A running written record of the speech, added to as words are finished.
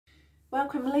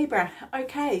Welcome Libra.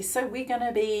 Okay, so we're going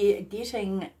to be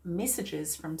getting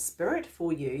messages from Spirit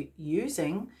for you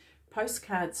using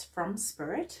postcards from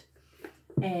Spirit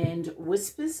and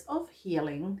whispers of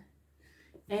healing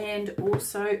and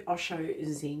also Osho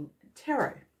Zen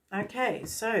Tarot. Okay,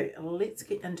 so let's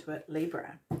get into it,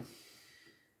 Libra.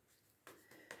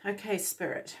 Okay,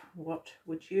 Spirit, what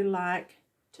would you like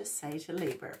to say to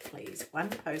Libra, please? One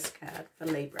postcard for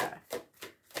Libra.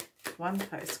 One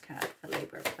postcard for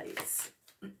Libra, please.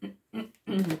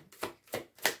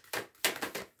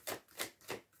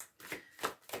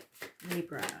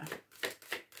 Libra.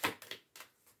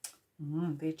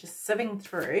 They're just sieving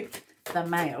through the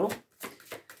mail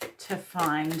to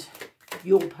find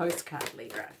your postcard,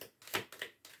 Libra.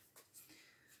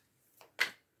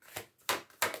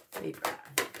 Libra.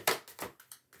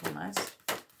 Almost.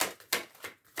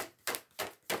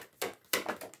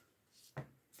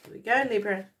 Here we go,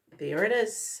 Libra. There it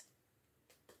is.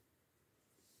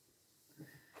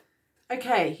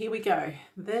 Okay, here we go.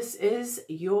 This is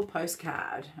your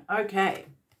postcard. Okay.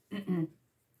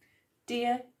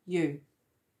 Dear you,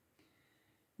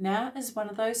 now is one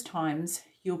of those times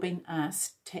you're being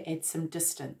asked to add some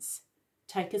distance.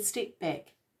 Take a step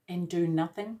back and do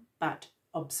nothing but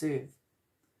observe.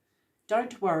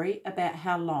 Don't worry about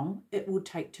how long it will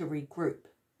take to regroup.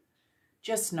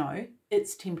 Just know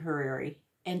it's temporary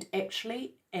and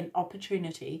actually an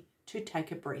opportunity to take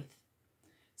a breath.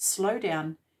 Slow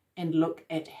down and look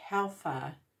at how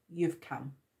far you've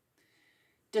come.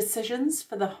 Decisions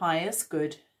for the highest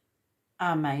good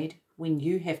are made when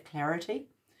you have clarity,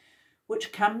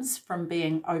 which comes from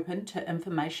being open to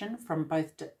information from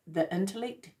both the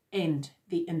intellect and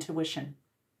the intuition.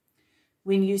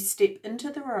 When you step into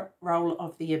the role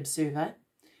of the observer,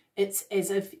 it's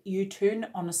as if you turn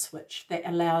on a switch that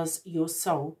allows your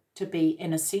soul to be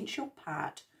an essential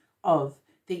part of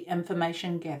the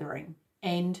information gathering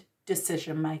and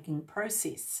decision-making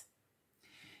process.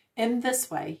 In this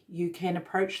way, you can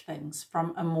approach things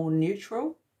from a more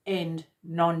neutral and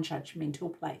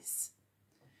non-judgmental place.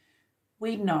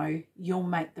 We know you'll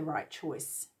make the right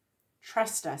choice.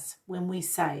 Trust us when we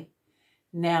say,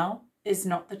 now is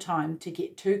not the time to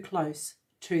get too close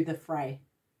to the fray.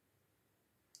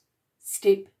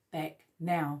 Step back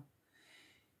now.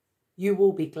 You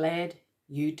will be glad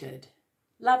you did.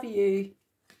 Love you.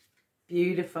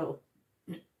 Beautiful.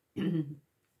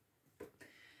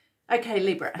 Okay,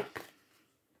 Libra.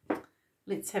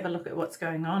 Let's have a look at what's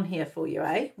going on here for you,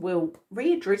 eh? We'll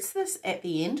readdress this at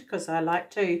the end because I like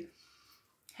to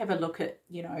have a look at,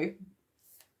 you know,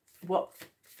 what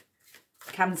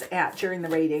comes out during the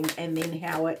reading and then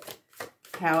how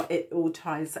it all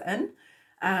ties in.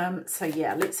 So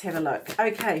yeah, let's have a look.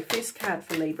 Okay, first card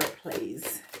for Libra,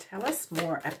 please. Tell us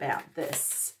more about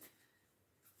this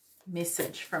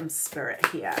message from Spirit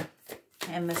here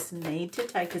and this need to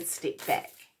take a step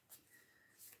back.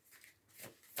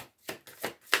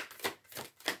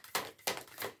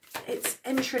 It's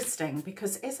interesting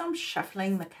because as I'm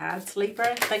shuffling the cards,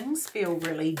 Libra, things feel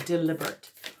really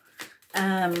deliberate.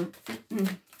 And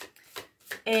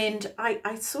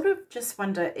I sort of just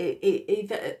wonder,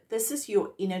 either this is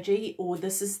your energy or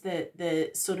this is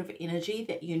the sort of energy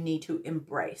that you need to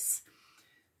embrace.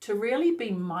 To really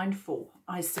be mindful,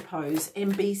 I suppose,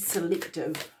 and be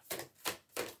selective.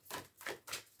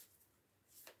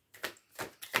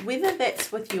 Whether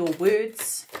that's with your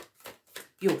words,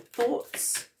 your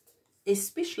thoughts,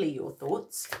 especially your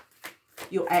thoughts,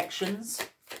 your actions.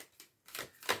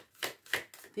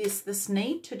 There's this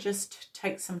need to just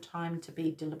take some time to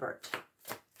be deliberate.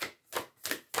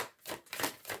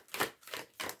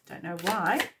 Don't know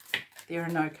why there are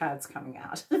no cards coming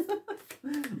out.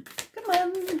 Come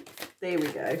on. There we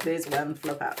go. There's one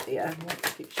flip up there.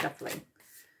 Let's keep shuffling.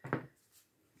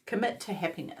 Commit to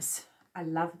happiness. I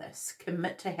love this.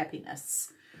 Commit to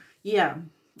happiness. Yeah,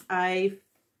 I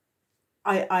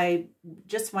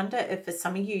just wonder if for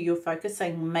some of you, you're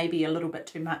focusing maybe a little bit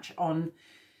too much on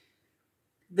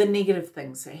the negative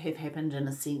things that have happened in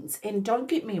a sense. And don't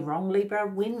get me wrong, Libra,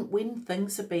 when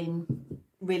things have been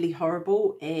really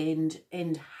horrible and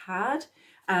hard,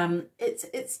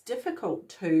 it's difficult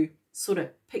to sort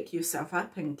of pick yourself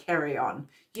up and carry on,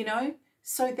 you know.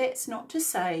 So that's not to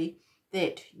say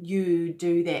that you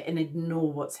do that and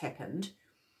ignore what's happened.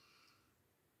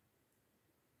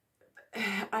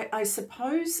 I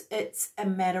suppose it's a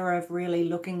matter of really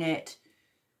looking at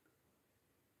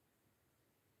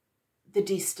the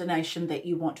destination that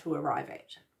you want to arrive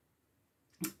at.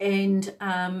 And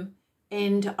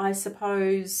I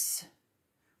suppose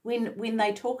when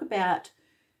they talk about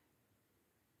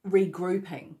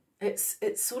regrouping, it's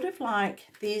sort of like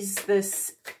there's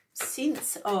this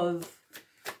sense of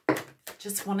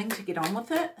just wanting to get on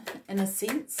with it in a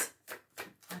sense.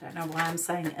 I don't know why I'm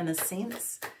saying in a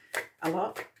sense a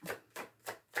lot. I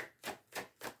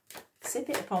said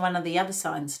that for one of the other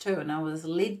signs too, and I was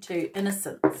led to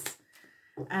innocence.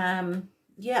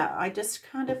 Yeah, I just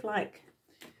kind of like,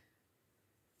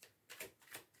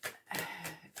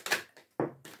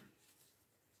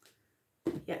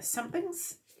 yeah,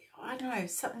 something's, I don't know,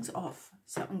 something's off.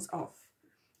 Something's off.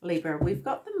 Libra, we've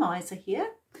got the miser here,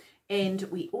 and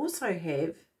we also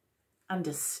have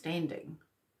understanding.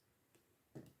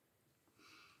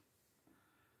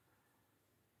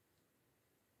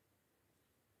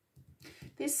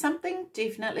 There's something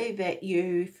definitely that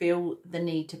you feel the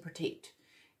need to protect.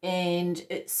 And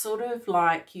it's sort of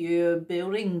like you're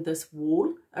building this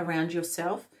wall around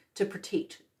yourself to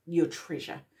protect your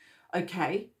treasure.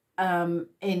 Okay. And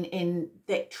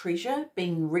that treasure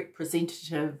being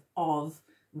representative of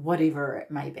whatever it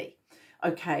may be.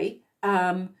 Okay.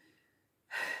 I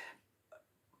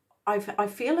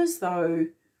feel as though,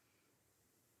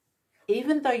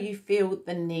 even though you feel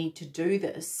the need to do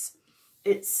this,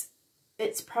 it's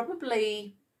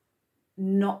probably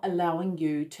not allowing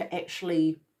you to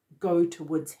actually go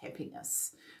towards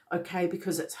happiness, okay,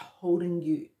 because it's holding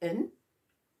you in.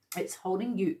 It's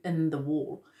holding you in the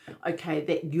wall, okay,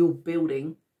 that you're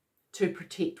building to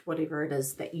protect whatever it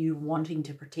is that you're wanting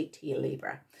to protect here,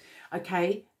 Libra,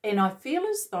 okay? And I feel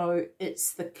as though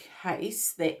it's the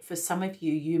case that for some of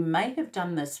you, you may have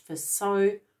done this for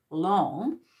so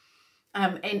long,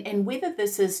 and whether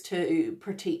this is to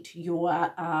protect your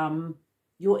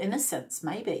innocence,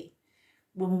 maybe,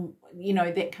 when, you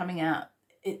know, that coming out,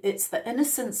 it's the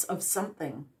innocence of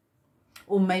something,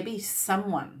 or maybe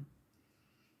someone,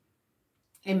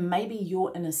 and maybe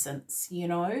your innocence, you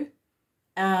know.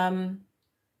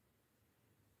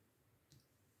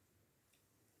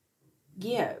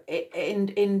 Yeah,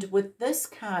 and with this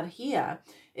card here,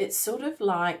 it's sort of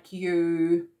like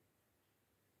you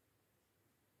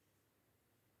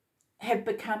have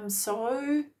become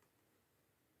so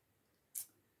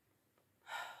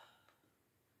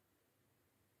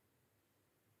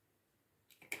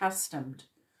accustomed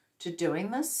to doing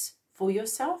this for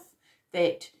yourself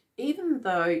that even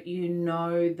though you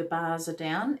know the bars are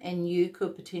down and you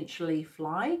could potentially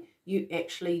fly, you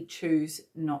actually choose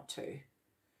not to.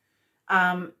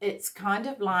 It's kind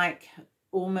of like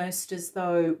almost as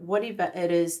though whatever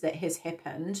it is that has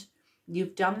happened,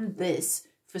 you've done this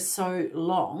for so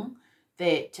long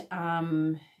that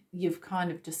you've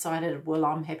kind of decided, well,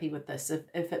 I'm happy with this.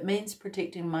 If it means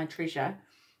protecting my treasure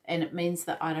and it means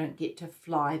that I don't get to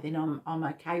fly, then I'm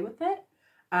okay with that.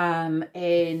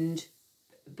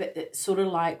 But it's sort of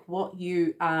like what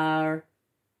you are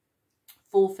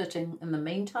forfeiting in the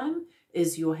meantime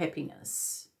is your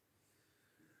happiness.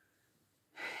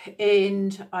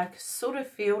 And I sort of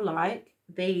feel like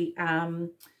the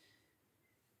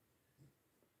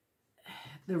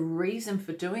reason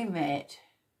for doing that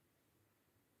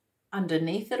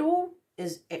underneath it all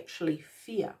is actually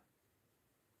fear.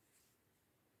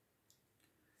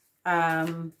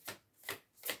 For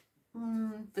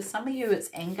some of you, it's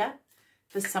anger.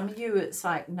 For some of you, it's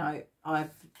like, no,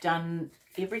 I've done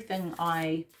everything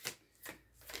I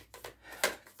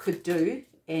could do,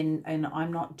 and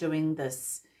I'm not doing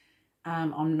this.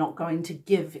 I'm not going to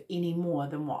give any more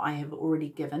than what I have already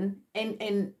given.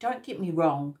 And don't get me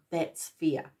wrong, that's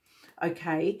fear,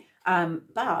 okay?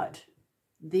 But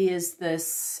there's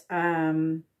this,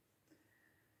 what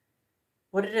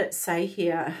did it say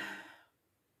here?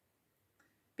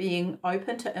 Being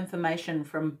open to information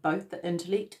from both the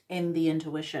intellect and the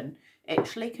intuition,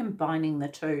 actually combining the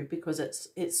two, because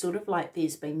it's sort of like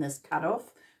there's been this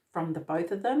cutoff from the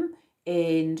both of them.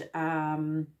 And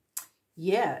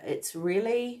yeah, it's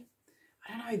really,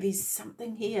 I don't know, there's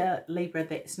something here, Libra,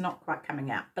 that's not quite coming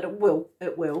out, but it will.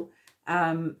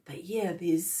 But yeah,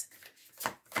 there's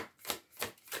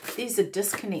a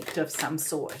disconnect of some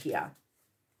sort here.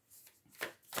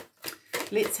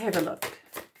 Let's have a look.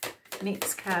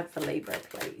 Next card for Libra,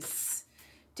 please.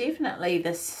 Definitely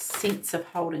this sense of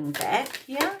holding back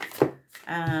here.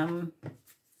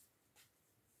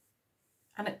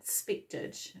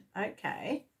 Unexpected.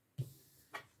 Okay.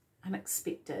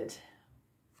 Unexpected.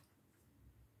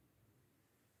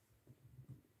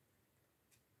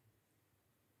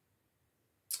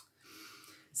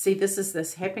 See, this is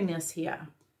this happiness here.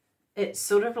 It's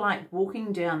sort of like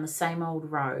walking down the same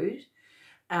old road.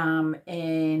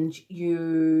 And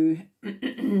you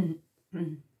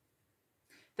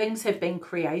things have been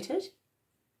created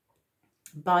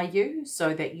by you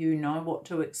so that you know what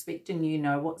to expect and you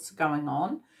know what's going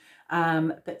on,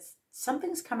 but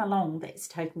something's come along that's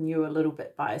taken you a little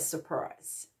bit by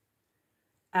surprise,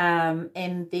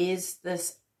 And there's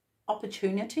this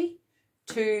opportunity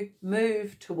to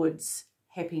move towards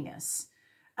happiness.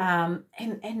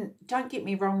 And don't get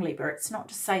me wrong, Libra, it's not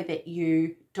to say that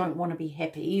you don't want to be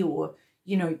happy or,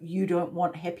 you know, you don't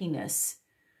want happiness.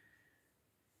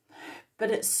 But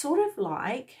it's sort of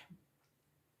like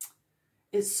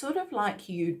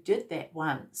you did that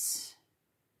once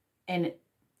and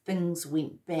things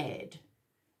went bad.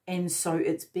 And so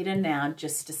it's better now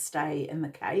just to stay in the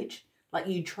cage. Like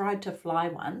you tried to fly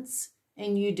once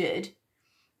and you did.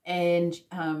 And,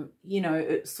 you know,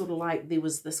 it's sort of like there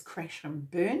was this crash and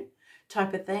burn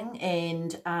type of thing.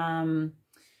 And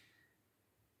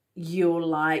you're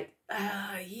like,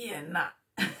 yeah, nah.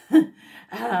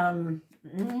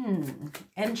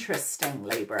 Interesting,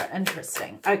 Libra,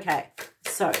 interesting. Okay,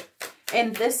 so,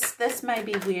 and this may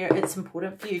be where it's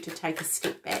important for you to take a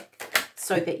step back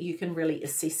so that you can really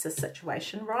assess the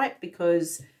situation, right?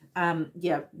 Because,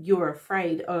 yeah, you're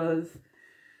afraid of...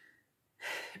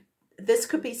 This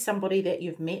could be somebody that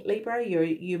you've met, Libra.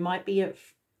 You might be,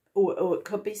 or it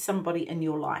could be somebody in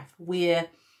your life where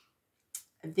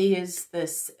there's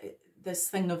this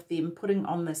thing of them putting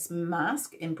on this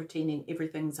mask and pretending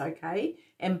everything's okay,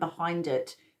 and behind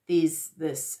it there's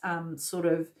this sort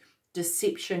of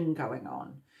deception going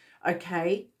on.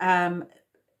 Okay,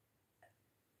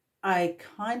 I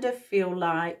kind of feel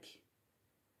like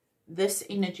this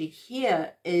energy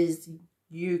here is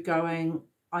you going,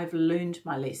 I've learned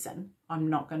my lesson. I'm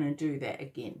not going to do that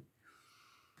again.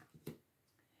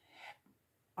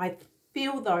 I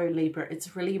feel though, Libra,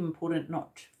 it's really important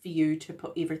not for you to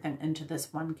put everything into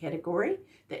this one category.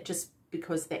 That just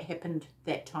because that happened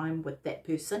that time with that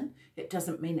person, it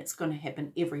doesn't mean it's going to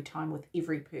happen every time with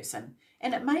every person.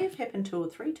 And it may have happened 2 or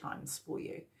 3 times for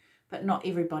you, but not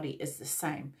everybody is the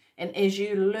same. And as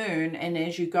you learn and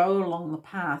as you go along the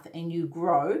path and you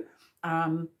grow,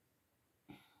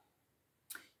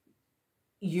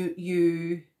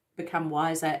 you become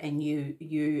wiser, and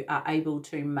you are able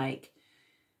to make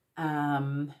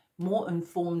more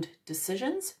informed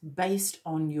decisions based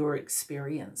on your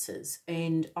experiences.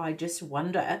 And I just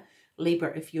wonder,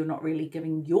 Libra, if you're not really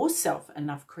giving yourself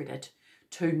enough credit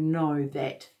to know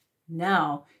that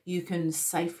now you can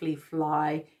safely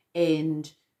fly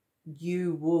and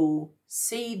you will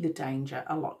see the danger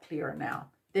a lot clearer now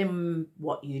than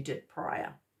what you did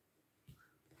prior.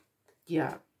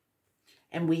 Yeah.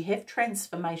 And we have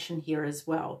transformation here as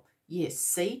well. Yes,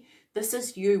 see, this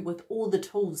is you with all the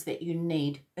tools that you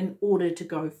need in order to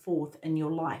go forth in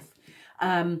your life.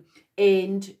 And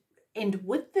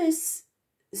with this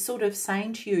sort of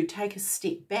saying to you, take a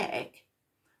step back,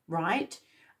 right?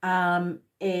 And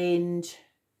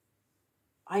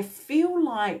I feel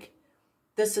like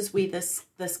this is where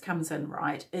this comes in,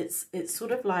 right? It's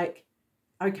sort of like,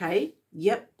 okay,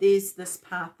 yep, there's this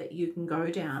path that you can go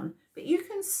down, but you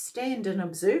can stand and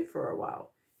observe for a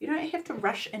while. You don't have to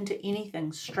rush into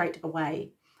anything straight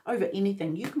away over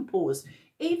anything. You can pause.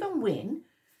 Even when,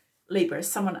 Libra,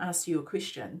 someone asks you a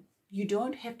question, you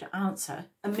don't have to answer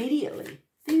immediately.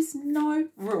 There's no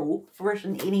rule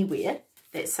written anywhere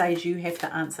that says you have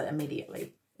to answer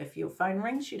immediately. If your phone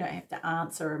rings, you don't have to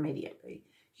answer immediately.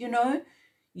 You know,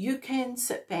 you can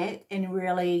sit back and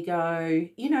really go,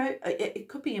 you know, it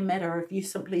could be a matter of you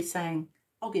simply saying,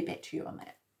 I'll get back to you on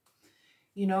that.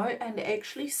 You know, and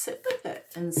actually sit with it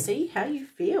and see how you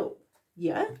feel.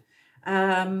 Yeah.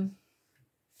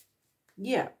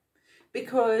 Yeah.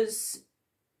 Because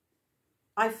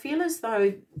I feel as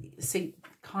though, see,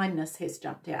 kindness has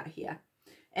jumped out here.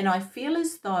 And I feel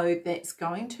as though that's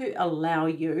going to allow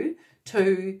you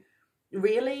to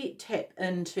really tap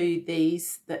into the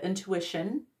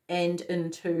intuition and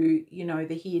into, you know,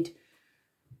 the head,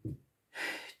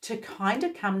 to kind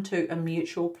of come to a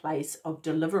mutual place of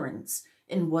deliverance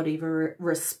in whatever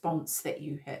response that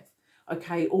you have,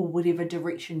 okay, or whatever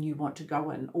direction you want to go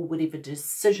in, or whatever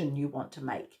decision you want to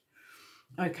make,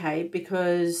 okay,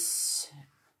 because,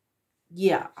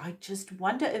 yeah, I just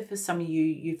wonder if for some of you,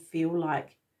 you feel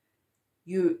like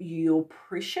you're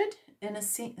pressured in a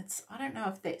sense. I don't know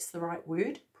if that's the right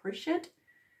word, pressured.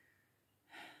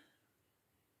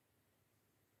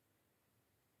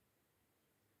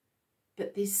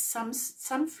 But there's some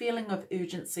feeling of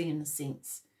urgency in a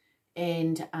sense.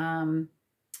 And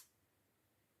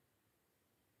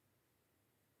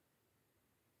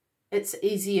it's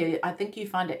easier, I think you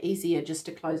find it easier just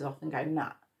to close off and go,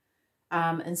 nah.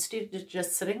 Instead of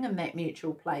just sitting in that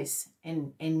mutual place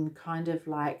and kind of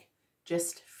like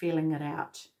just feeling it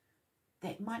out.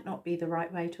 That might not be the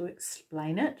right way to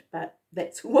explain it, but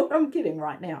that's what I'm getting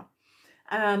right now.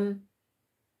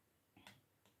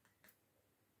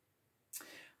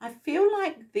 I feel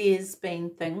like there's been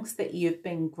things that you've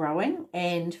been growing,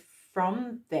 and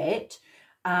from that,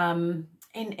 and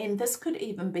this could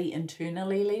even be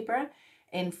internally, Libra,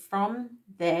 and from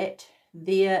that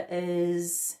there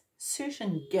is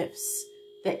certain gifts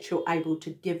that you're able to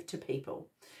give to people,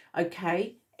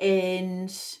 okay?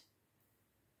 And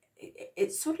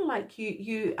it's sort of like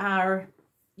you've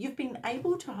been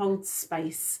able to hold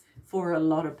space for a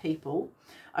lot of people,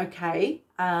 okay?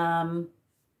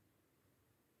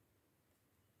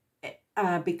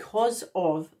 Because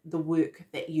of the work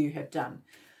that you have done.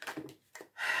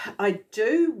 I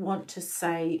do want to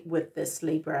say with this,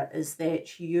 Libra, is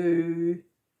that you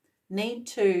need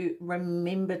to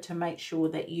remember to make sure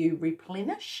that you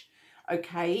replenish,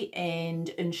 okay, and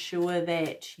ensure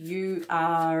that you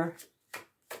are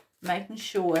making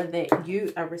sure that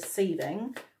you are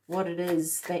receiving what it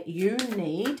is that you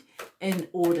need in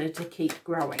order to keep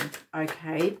growing,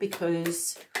 okay?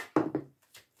 Because,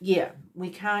 yeah, we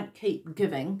can't keep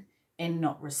giving and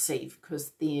not receive,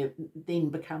 because there then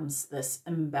becomes this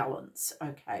imbalance,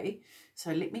 okay?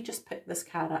 So let me just pick this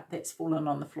card up that's fallen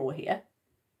on the floor here.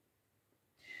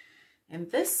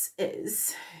 And this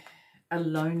is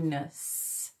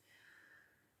aloneness.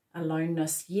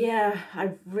 Aloneness, yeah,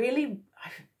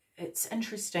 it's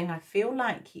interesting. I feel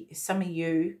like some of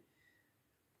you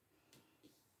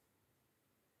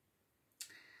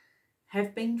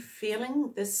have been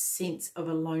feeling this sense of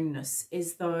aloneness,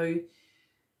 as though,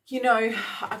 you know,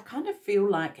 I kind of feel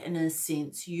like in a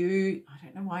sense I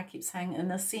don't know why I keep saying in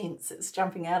a sense, it's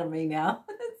jumping out of me now.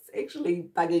 It's actually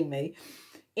bugging me.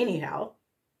 Anyhow,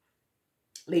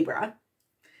 Libra,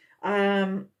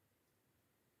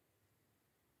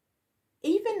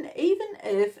 even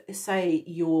if, say,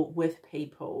 you're with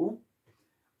people,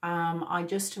 I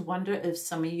just wonder if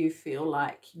some of you feel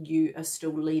like you are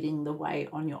still leading the way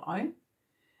on your own.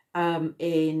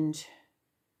 And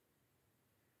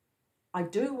I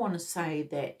do want to say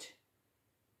that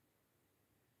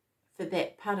for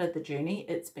that part of the journey,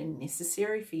 it's been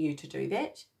necessary for you to do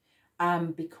that,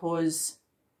 because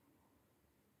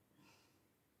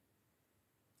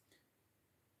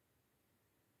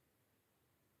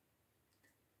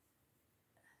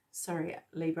sorry,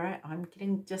 Libra, I'm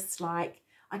getting just like,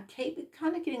 I keep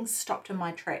kind of getting stopped in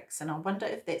my tracks, and I wonder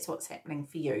if that's what's happening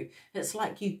for you. It's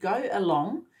like you go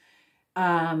along,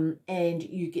 and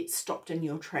you get stopped in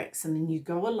your tracks, and then you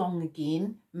go along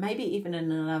again, maybe even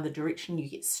in another direction, you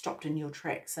get stopped in your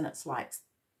tracks, and it's like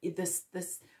this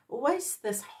always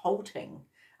this halting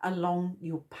along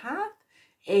your path.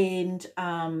 And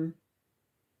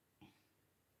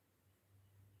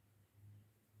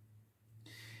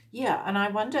yeah, and I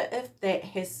wonder if that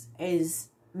has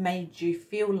made you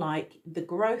feel like the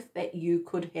growth that you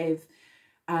could have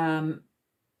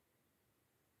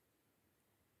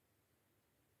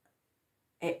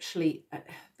actually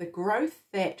the growth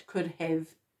that could have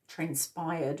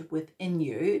transpired within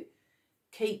you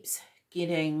keeps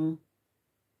getting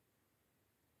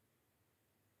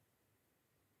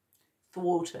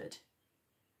thwarted.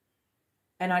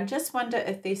 And I just wonder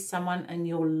if there's someone in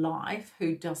your life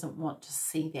who doesn't want to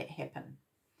see that happen.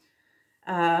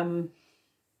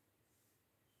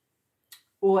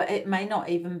 Or it may not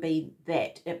even be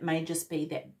that. It may just be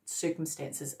that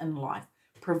circumstances in life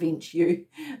prevent you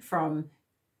from,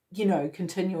 you know,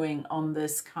 continuing on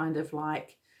this kind of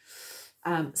like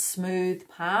smooth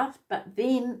path. But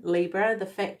then, Libra, the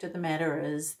fact of the matter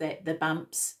is that the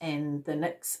bumps and the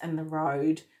nicks in the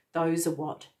road, those are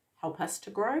what help us to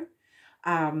grow.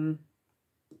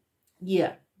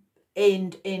 Yeah,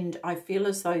 and I feel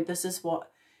as though this is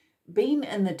what being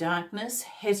in the darkness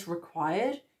has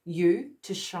required you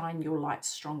to shine your light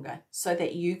stronger, so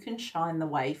that you can shine the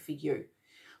way for you,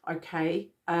 okay?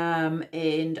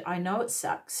 And I know it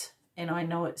sucks, and I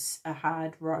know it's a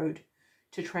hard road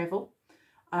to travel.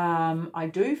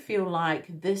 I do feel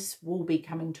like this will be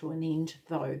coming to an end,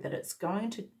 though, that it's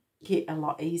going to get a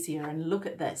lot easier. And look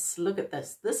at this,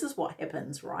 this is what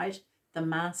happens, right? The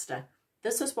master,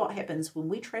 this is what happens when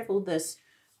we travel this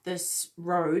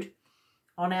road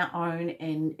on our own,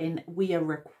 and we are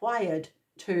required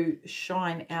to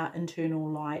shine our internal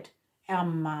light. Our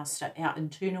master, our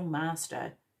internal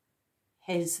master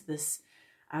has this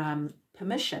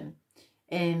permission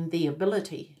and the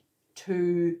ability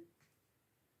to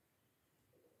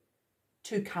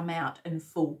come out in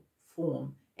full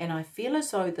form. And I feel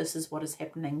as though this is what is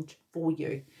happening for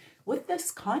you. With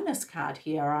this kindness card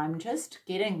here, I'm just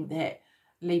getting that,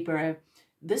 Libra,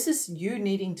 this is you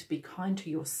needing to be kind to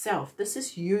yourself. This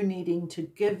is you needing to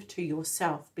give to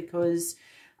yourself, because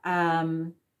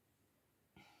I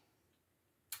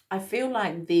feel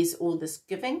like there's all this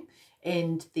giving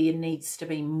and there needs to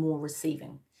be more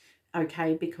receiving.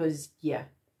 okay? Because, yeah,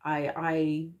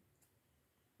 and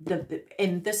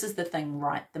this is the thing,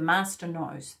 right? The master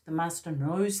knows. The master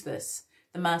knows this.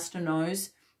 The master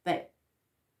knows that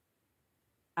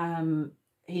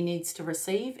he needs to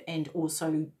receive and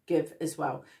also give as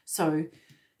well. So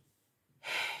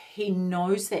he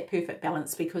knows that perfect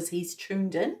balance because he's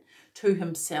tuned in to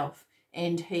himself,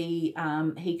 and he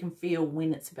can feel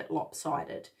when it's a bit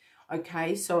lopsided.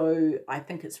 Okay, so I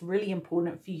think it's really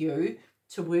important for you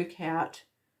to work out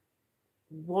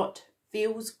what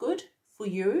feels good for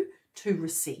you to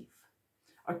receive.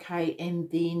 Okay, and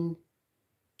then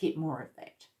get more of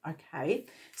that. Okay,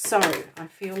 so I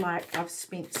feel like I've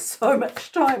spent so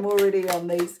much time already on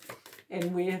these,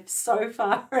 and we're so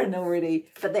far in already,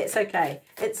 but that's okay.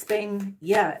 It's been,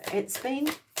 yeah, it's been,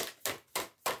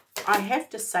 I have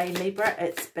to say, Libra,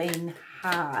 it's been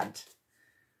hard.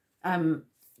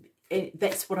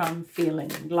 That's what I'm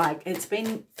feeling. Like, it's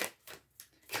been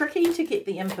tricky to get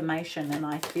the information, and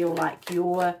I feel like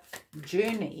your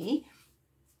journey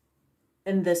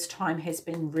in this time has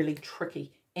been really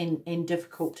tricky and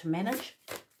difficult to manage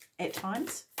at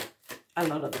times. A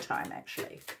lot of the time,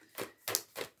 actually.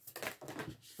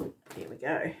 There we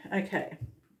go. Okay,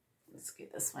 let's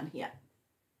get this one here.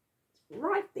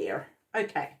 Right there.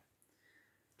 Okay.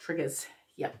 Triggers.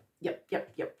 Yep.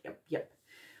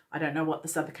 I don't know what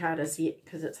this other card is yet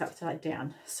because it's upside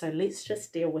down. So let's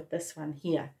just deal with this one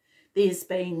here. There's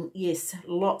been, yes,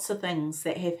 lots of things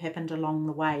that have happened along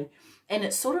the way. And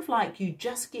it's sort of like you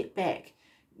just get back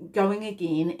going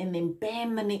again, and then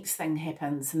bam, the next thing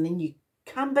happens. And then you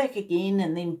come back again,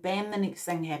 and then bam, the next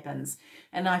thing happens.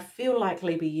 And I feel like,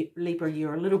 Libra,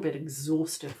 you're a little bit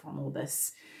exhausted from all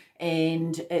this.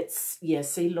 And it's, yeah,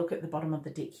 see, look at the bottom of the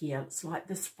deck here. It's like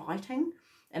this fighting.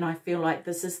 And I feel like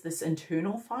this is this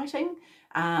internal fighting,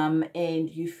 and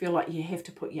you feel like you have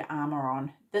to put your armor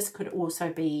on. This could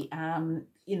also be,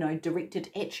 you know,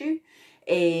 directed at you,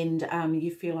 and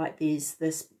you feel like there's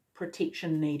this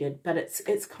protection needed. But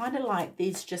it's kind of like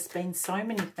there's just been so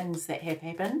many things that have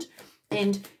happened,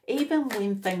 and even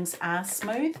when things are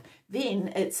smooth,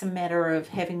 then it's a matter of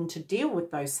having to deal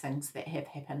with those things that have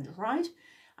happened, right?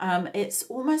 It's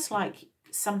almost like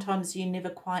sometimes you never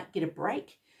quite get a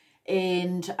break.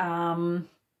 And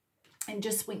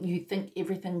just when you think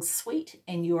everything's sweet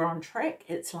and you're on track,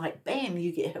 it's like bam,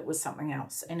 you get hit with something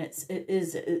else, and it's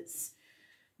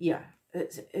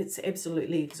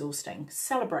absolutely exhausting.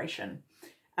 Celebration.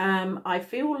 I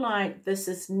feel like this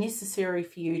is necessary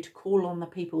for you to call on the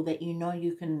people that you know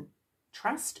you can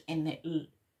trust, and that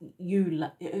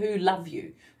who love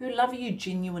you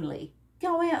genuinely.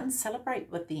 Go out and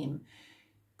celebrate with them.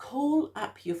 Call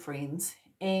up your friends,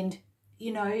 and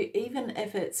you know, even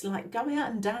if it's like go out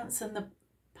and dance in the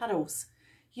puddles,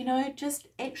 you know, just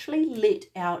actually let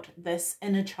out this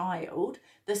inner child,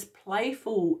 this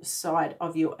playful side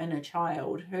of your inner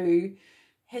child who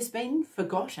has been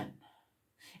forgotten.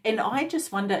 And I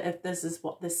just wonder if this is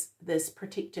what this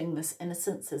protecting this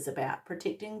innocence is about,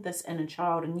 protecting this inner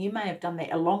child. And you may have done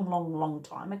that a long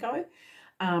time ago.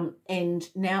 And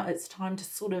now it's time to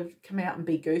sort of come out and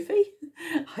be goofy,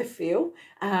 I feel.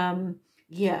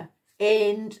 Yeah.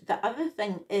 And the other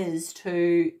thing is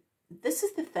this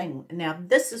is the thing. Now,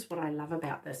 this is what I love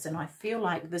about this. And I feel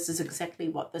like this is exactly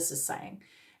what this is saying.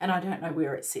 And I don't know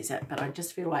where it says it, but I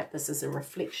just feel like this is a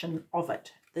reflection of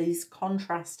it. These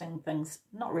contrasting things,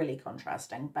 not really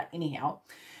contrasting, but anyhow,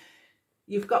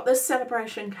 you've got this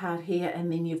celebration card here,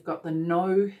 and then you've got the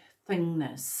no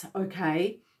thingness,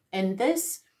 okay? And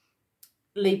this,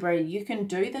 Libra, you can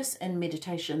do this in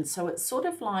meditation. So it's sort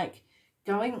of like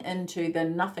going into the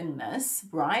nothingness,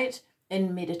 right,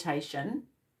 in meditation.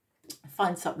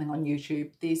 Find something on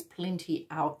YouTube. There's plenty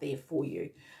out there for you,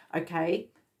 okay?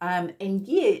 And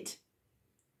yet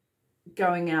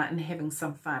going out and having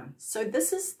some fun. So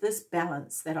this is this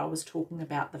balance that I was talking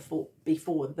about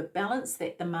before, the balance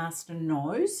that the master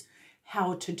knows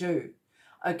how to do,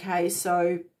 okay?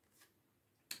 So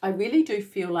I really do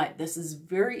feel like this is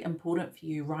very important for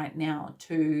you right now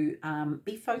to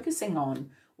be focusing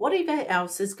on. Whatever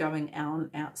else is going on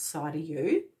outside of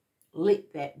you,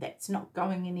 that's not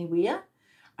going anywhere,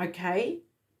 okay?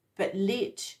 But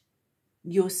let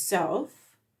yourself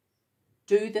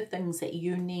do the things that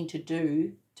you need to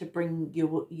do to bring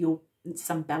your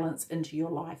some balance into your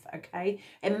life, okay?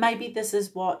 And maybe this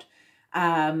is what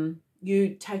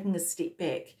you taking a step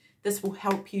back. This will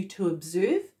help you to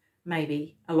observe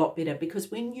maybe a lot better,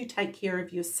 because when you take care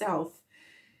of yourself,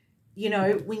 you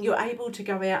know, when you're able to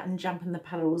go out and jump in the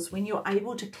puddles, when you're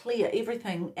able to clear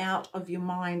everything out of your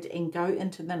mind and go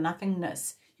into the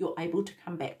nothingness, you're able to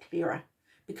come back clearer,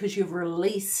 because you've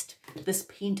released this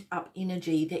pent up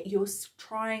energy that you're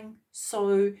trying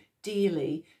so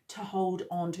dearly to hold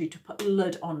on to put a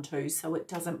lid onto so it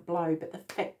doesn't blow. But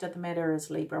the fact of the matter is,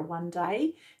 Libra, one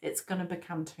day it's going to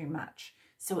become too much.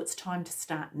 So it's time to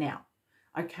start now.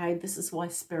 Okay, this is why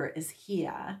Spirit is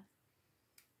here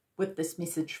with this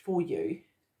message for you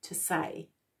to say,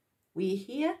 we're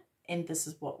here and this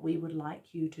is what we would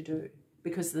like you to do,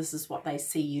 because this is what they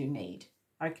see you need.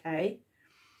 Okay,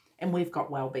 and we've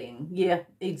got well-being. Yeah,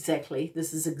 exactly.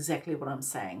 This is exactly what I'm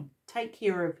saying. Take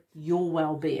care of your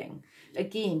well-being.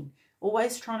 Again,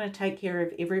 always trying to take care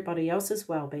of everybody else's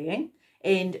well-being.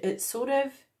 And it's sort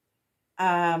of,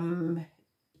 I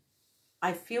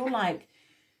feel like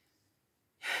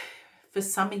for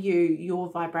some of you, your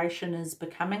vibration is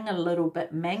becoming a little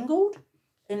bit mangled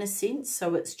in a sense.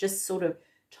 So it's just sort of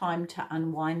time to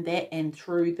unwind that, and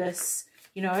through this,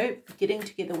 you know, getting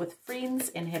together with friends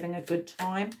and having a good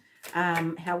time,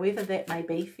 however that may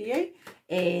be for you,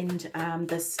 and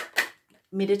this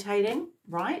meditating,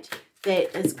 right,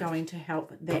 that is going to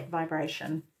help that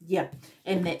vibration. Yeah,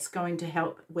 and that's going to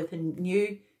help with a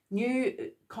new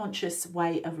conscious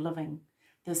way of living.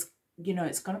 This, you know,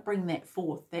 it's going to bring that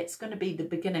forth. That's going to be the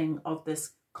beginning of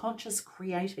this conscious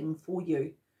creating for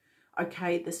you.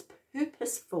 Okay, this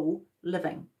purposeful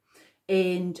living.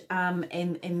 And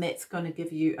that's going to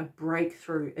give you a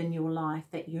breakthrough in your life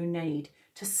that you need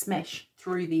to smash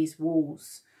through these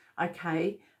walls.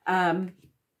 Okay,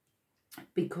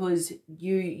 because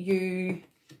you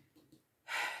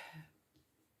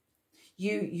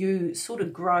sort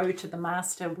of grow to the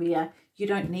master where you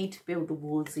don't need to build the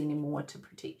walls anymore to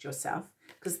protect yourself,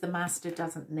 because the master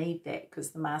doesn't need that,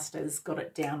 because the master has got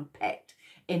it down packed.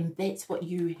 And that's what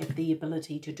you have the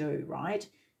ability to do, right?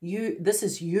 This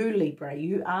is you, Libra.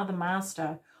 You are the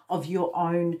master of your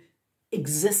own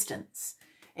existence.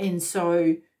 And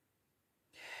so,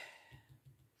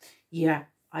 yeah,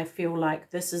 I feel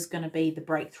like this is going to be the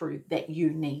breakthrough that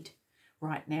you need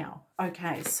right now.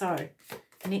 Okay, so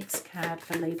next card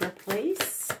for Libra,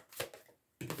 please.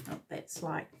 Oh, that's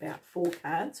like about 4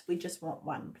 cards. We just want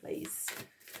one, please,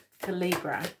 for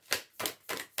Libra.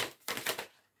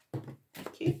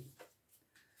 Thank you.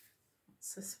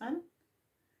 What's this one?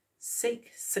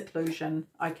 Seek seclusion.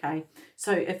 Okay,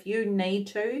 so if you need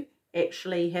to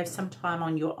actually have some time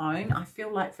on your own, I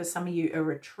feel like for some of you a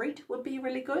retreat would be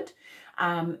really good.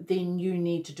 Then you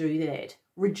need to do that.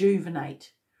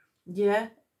 Rejuvenate. Yeah,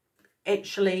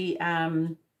 actually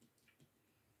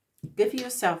give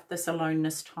yourself this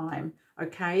aloneness time,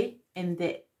 okay, and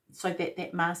that so that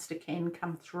that master can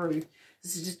come through.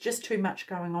 This is just too much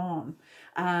going on.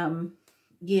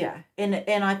 Yeah, and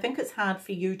I think it's hard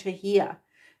for you to hear.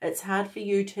 It's hard for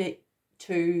you to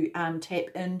tap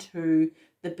into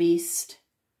the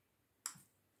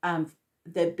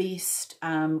best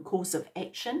course of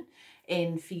action,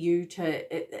 and for you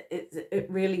to it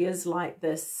really is like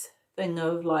this thing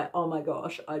of like, oh my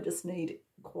gosh, I just need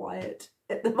quiet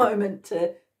at the moment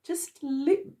to just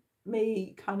let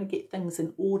me kind of get things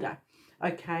in order.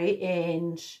 Okay,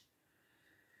 and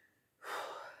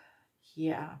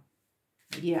yeah.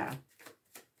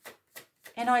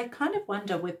 And I kind of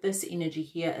wonder with this energy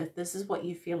here, if this is what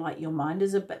you feel like your mind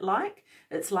is a bit like.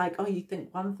 It's like, oh, you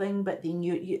think one thing, but then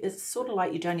it's sort of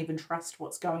like you don't even trust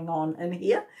what's going on in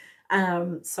here.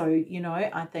 So, you know,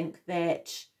 I think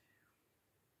that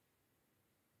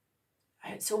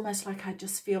it's almost like I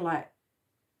just feel like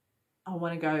I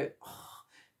want to go,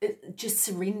 just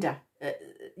surrender.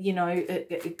 You know,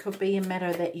 it could be a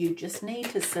matter that you just need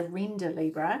to surrender,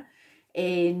 Libra,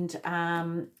 and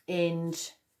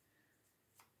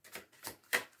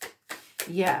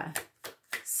yeah,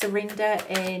 surrender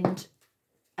and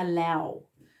allow.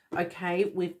 Okay,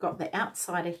 we've got the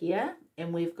outsider here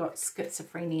and we've got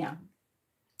schizophrenia.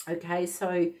 Okay,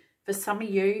 so for some of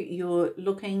you, you're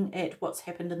looking at what's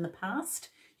happened in the past.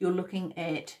 You're looking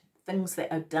at things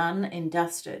that are done and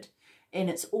dusted. And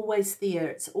it's always there.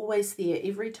 It's always there.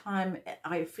 Every time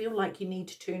I feel like you need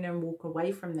to turn and walk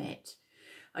away from that.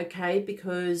 Okay,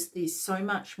 because there's so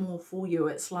much more for you.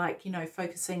 It's like, you know,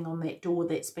 focusing on that door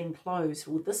that's been closed.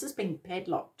 Well, this has been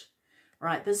padlocked,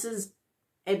 right? This is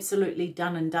absolutely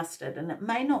done and dusted. And it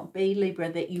may not be, Libra,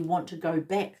 that you want to go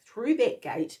back through that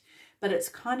gate, but it's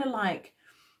kind of like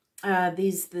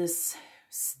there's this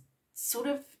sort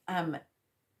of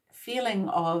feeling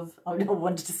of, I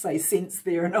wanted to say sense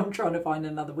there and I'm trying to find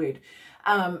another word,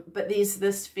 but there's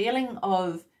this feeling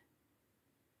of,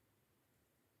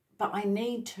 but I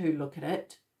need to look at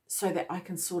it so that I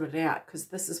can sort it out, because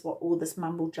this is what all this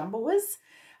mumble jumble is,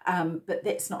 but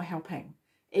that's not helping.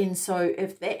 And so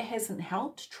if that hasn't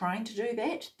helped trying to do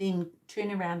that, then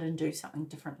turn around and do something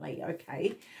differently,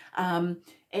 okay?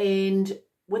 And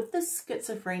with the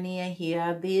schizophrenia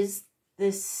here, there's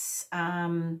this,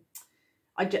 I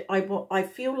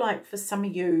feel like for some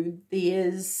of you,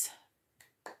 things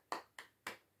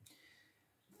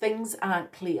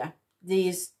aren't clear.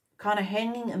 There's kind of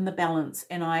hanging in the balance,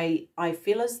 and I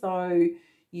feel as though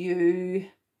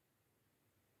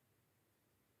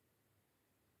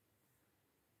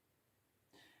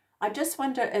I just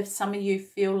wonder if some of you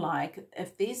feel like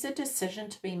if there's a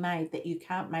decision to be made that you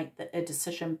can't make a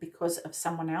decision because of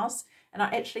someone else, and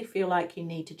I actually feel like you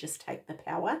need to just take the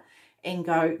power and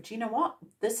go, do you know what?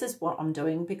 This is what I'm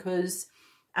doing, because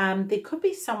there could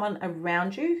be someone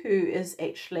around you who is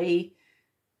actually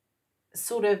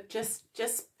sort of just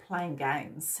playing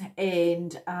games,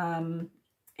 and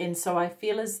so I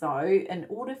feel as though in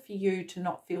order for you to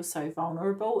not feel so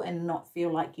vulnerable and not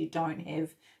feel like you don't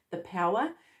have the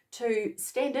power, to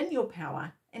stand in your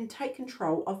power and take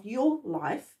control of your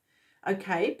life,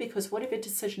 okay? Because whatever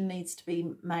decision needs to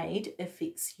be made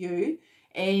affects you,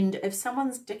 and if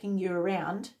someone's dicking you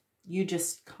around, you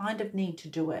just kind of need to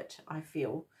do it, I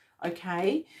feel,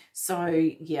 okay? So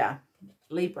yeah,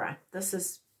 Libra,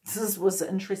 this was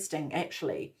interesting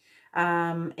actually,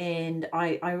 and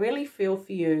I really feel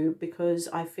for you, because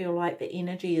I feel like the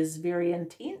energy is very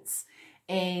intense,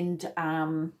 and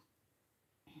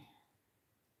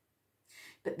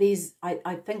but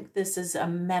I think this is a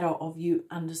matter of you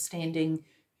understanding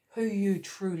who you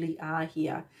truly are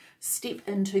here. Step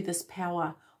into this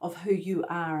power of who you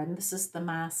are, and this is the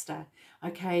master,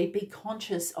 okay? Be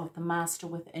conscious of the master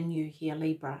within you here,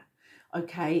 Libra,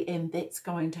 okay? And that's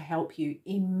going to help you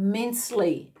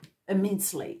immensely,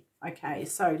 immensely, okay?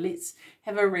 So let's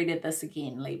have a read of this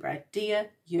again, Libra. Dear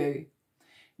you,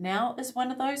 now is one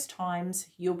of those times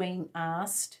you're being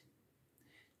asked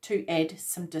to add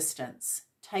some distance.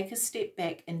 Take a step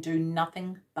back and do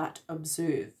nothing but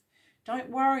observe.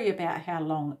 Don't worry about how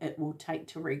long it will take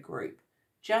to regroup.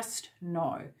 Just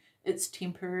know it's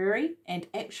temporary and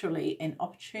actually an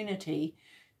opportunity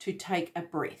to take a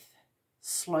breath.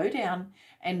 Slow down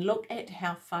and look at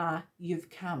how far you've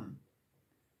come.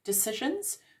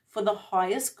 Decisions for the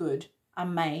highest good are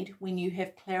made when you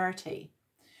have clarity,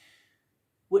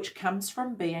 which comes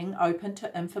from being open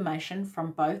to information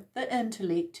from both the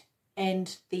intellect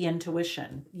and the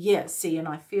intuition. Yeah, see, and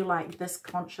I feel like this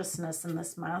consciousness and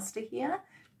this master here,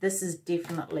 this is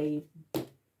definitely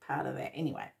part of that.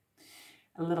 Anyway,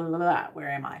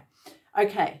 where am I?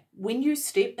 Okay, when you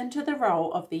step into the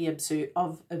role of the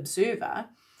observer,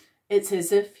 it's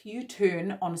as if you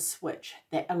turn on a switch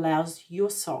that allows your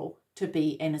soul to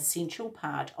be an essential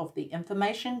part of the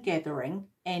information gathering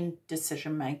and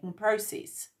decision-making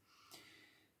process.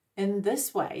 In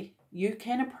this way, you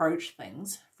can approach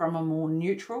things from a more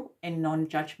neutral and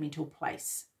non-judgmental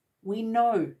place. We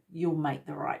know you'll make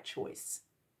the right choice.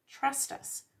 Trust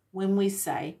us when we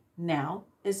say now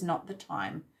is not the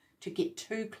time to get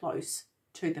too close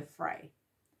to the fray.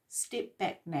 Step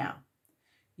back now.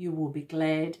 You will be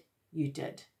glad you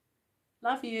did.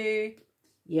 Love you.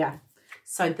 Yeah,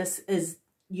 so this is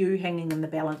you hanging in the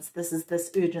balance. This is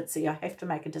this urgency. I have to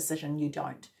make a decision. You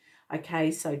don't. Okay,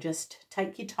 so just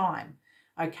take your time.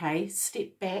 Okay,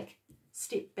 step back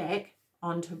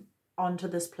onto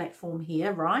this platform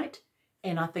here, right?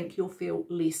 And I think you'll feel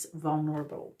less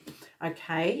vulnerable.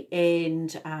 Okay,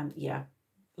 and yeah,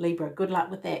 Libra, good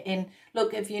luck with that. And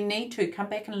look, if you need to, come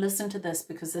back and listen to this,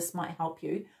 because this might help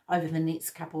you over the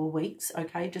next couple of weeks,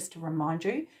 okay, just to remind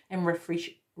you and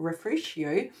refresh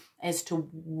you as to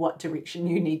what direction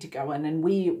you need to go in and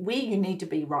where you need to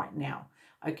be right now,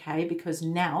 okay, because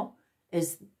now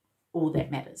is all that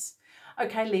matters.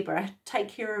 Okay, Libra, take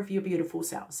care of your beautiful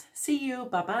selves. See you.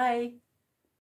 Bye-bye.